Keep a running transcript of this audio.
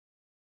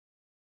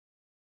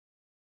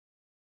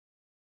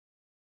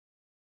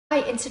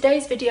Hi, in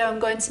today's video I'm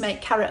going to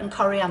make carrot and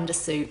coriander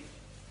soup.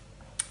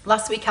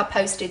 Last week I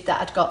posted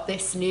that I'd got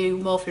this new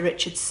Morphy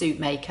Richards soup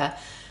maker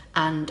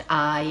and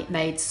I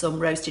made some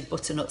roasted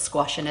butternut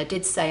squash, and I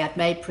did say I'd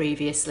made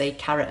previously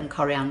carrot and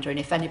coriander, and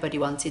if anybody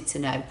wanted to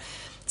know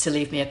to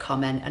leave me a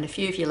comment, and a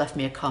few of you left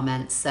me a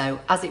comment, so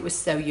as it was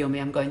so yummy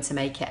I'm going to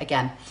make it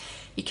again.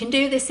 You can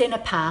do this in a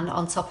pan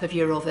on top of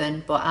your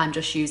oven, but I'm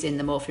just using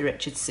the Morphy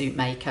Richards soup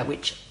maker,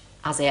 which,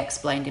 as I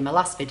explained in my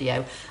last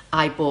video,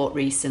 I bought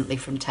recently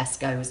from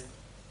Tesco's.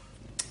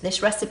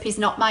 This recipe is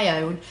not my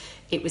own,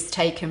 it was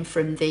taken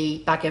from the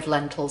bag of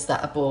lentils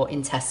that I bought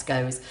in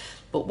Tesco's.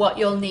 But what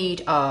you'll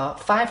need are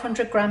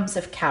 500 grams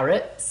of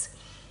carrots,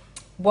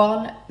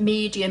 1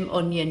 medium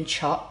onion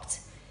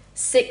chopped,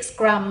 6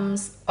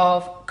 grams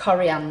of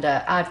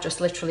coriander. I've just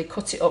literally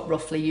cut it up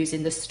roughly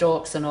using the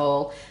stalks and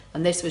all,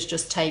 and this was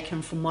just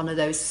taken from one of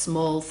those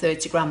small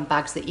 30-gram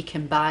bags that you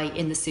can buy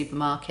in the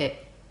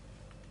supermarket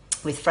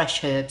with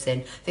fresh herbs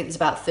in. I think there's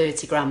about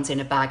 30 grams in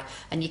a bag,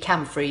 and you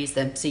can freeze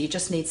them, so you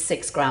just need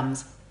 6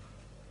 grams.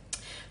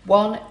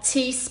 1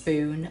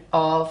 teaspoon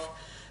of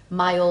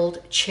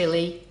mild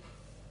chili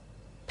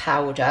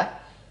powder,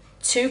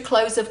 2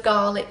 cloves of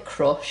garlic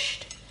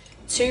crushed,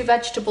 2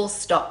 vegetable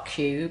stock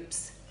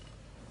cubes,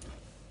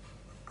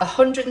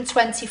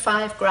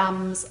 125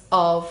 grams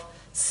of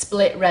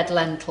split red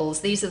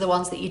lentils. These are the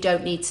ones that you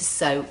don't need to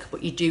soak,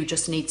 but you do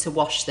just need to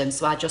wash them,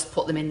 so I just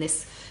put them in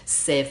this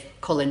sieve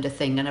colander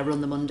thing and I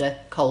run them under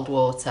cold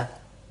water.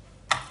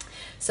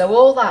 So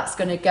all that's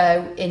going to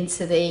go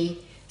into the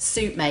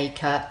soup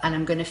maker, and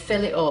I'm going to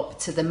fill it up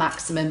to the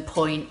maximum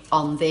point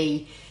on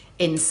the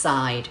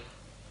inside.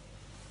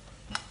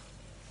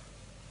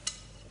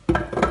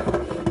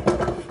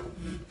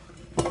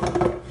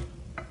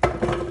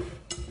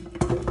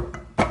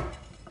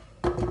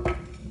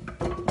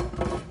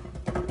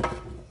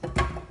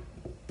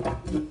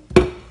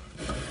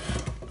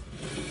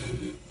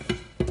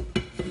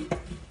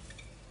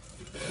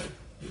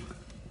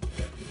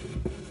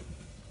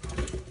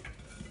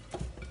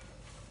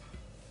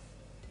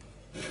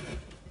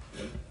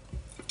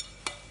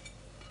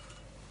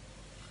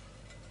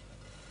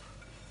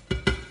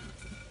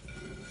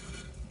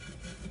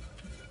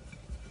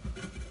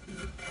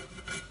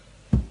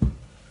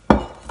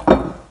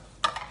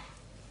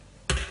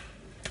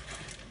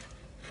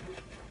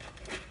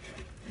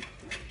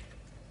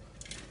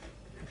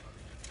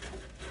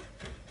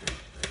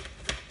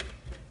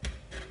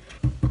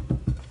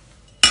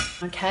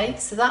 Okay,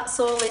 so that's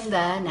all in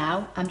there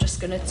now. I'm just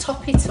going to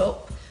top it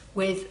up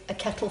with a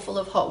kettle full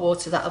of hot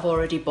water that I've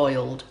already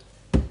boiled.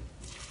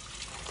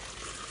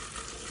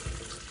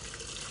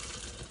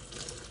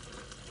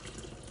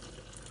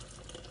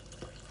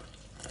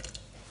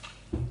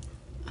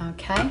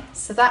 Okay,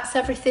 so that's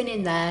everything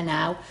in there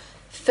now,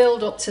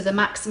 filled up to the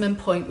maximum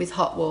point with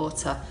hot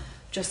water.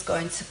 Just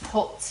going to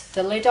put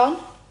the lid on.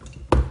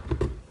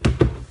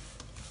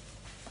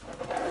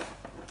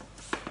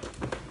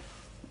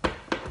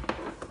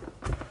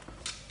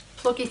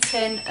 Plug it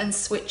in and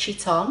switch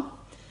it on.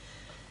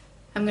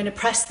 I'm going to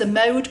press the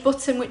mode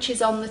button, which is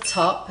on the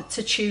top,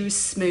 to choose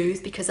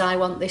smooth, because I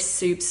want this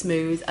soup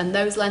smooth, and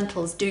those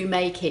lentils do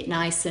make it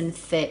nice and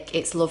thick.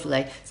 It's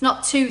lovely. It's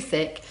not too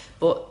thick,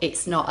 but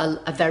it's not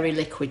a very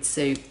liquid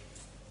soup.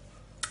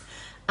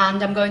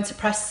 And I'm going to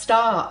press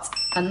start,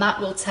 and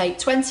that will take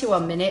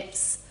 21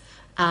 minutes,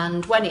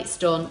 and when it's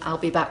done I'll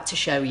be back to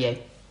show you.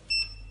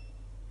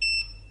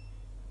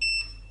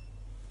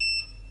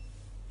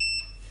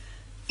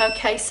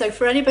 Okay, so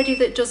for anybody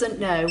that doesn't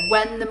know,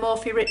 when the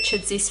Morphy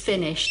Richards is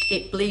finished,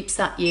 it bleeps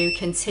at you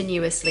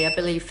continuously, I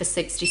believe for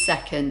 60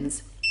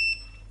 seconds.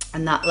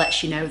 And that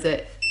lets you know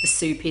that the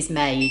soup is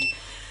made.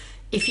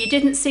 If you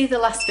didn't see the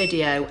last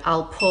video,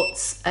 I'll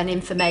put an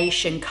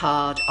information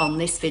card on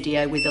this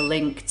video with a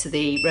link to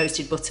the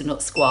roasted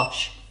butternut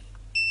squash.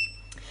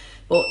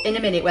 But in a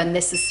minute, when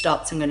this has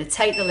stopped, I'm going to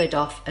take the lid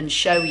off and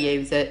show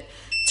you that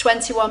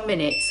 21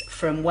 minutes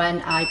from when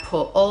I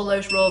put all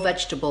those raw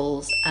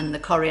vegetables and the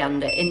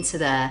coriander into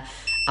there,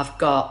 I've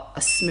got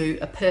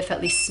a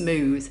perfectly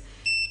smooth,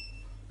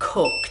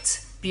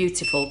 cooked,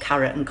 beautiful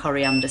carrot and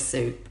coriander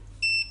soup.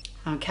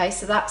 Okay,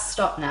 so that's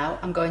stopped now.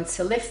 I'm going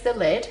to lift the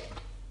lid,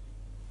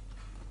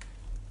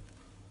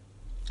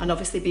 and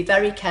obviously be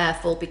very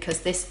careful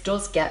because this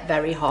does get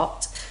very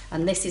hot,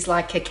 and this is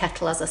like a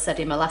kettle, as I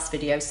said in my last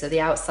video, so the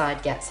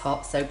outside gets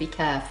hot, so be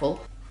careful.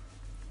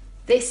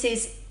 This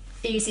is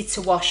easy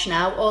to wash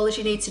now. All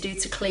you need to do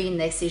to clean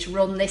this is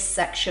run this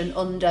section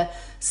under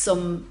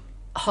some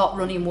hot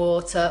running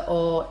water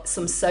or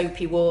some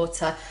soapy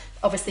water.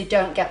 Obviously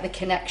don't get the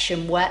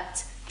connection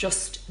wet,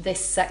 just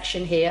this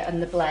section here and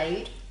the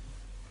blade.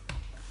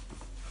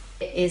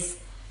 It is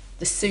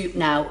the soup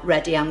now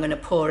ready. I'm going to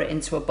pour it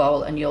into a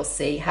bowl and you'll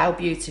see how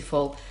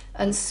beautiful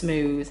and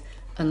smooth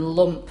and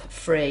lump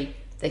free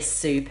this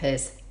soup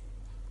is.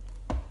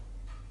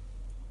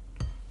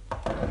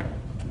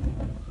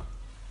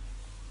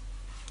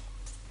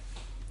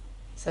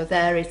 So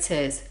there it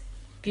is,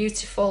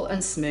 beautiful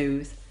and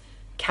smooth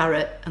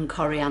carrot and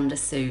coriander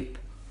soup.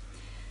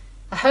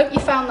 I hope you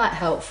found that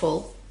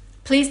helpful.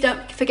 Please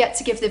don't forget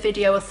to give the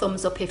video a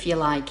thumbs up if you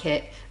like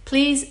it.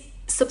 Please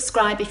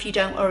subscribe if you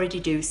don't already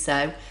do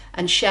so,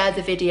 and share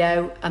the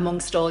video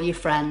amongst all your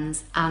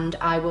friends, and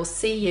I will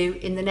see you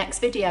in the next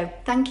video.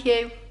 Thank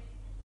you.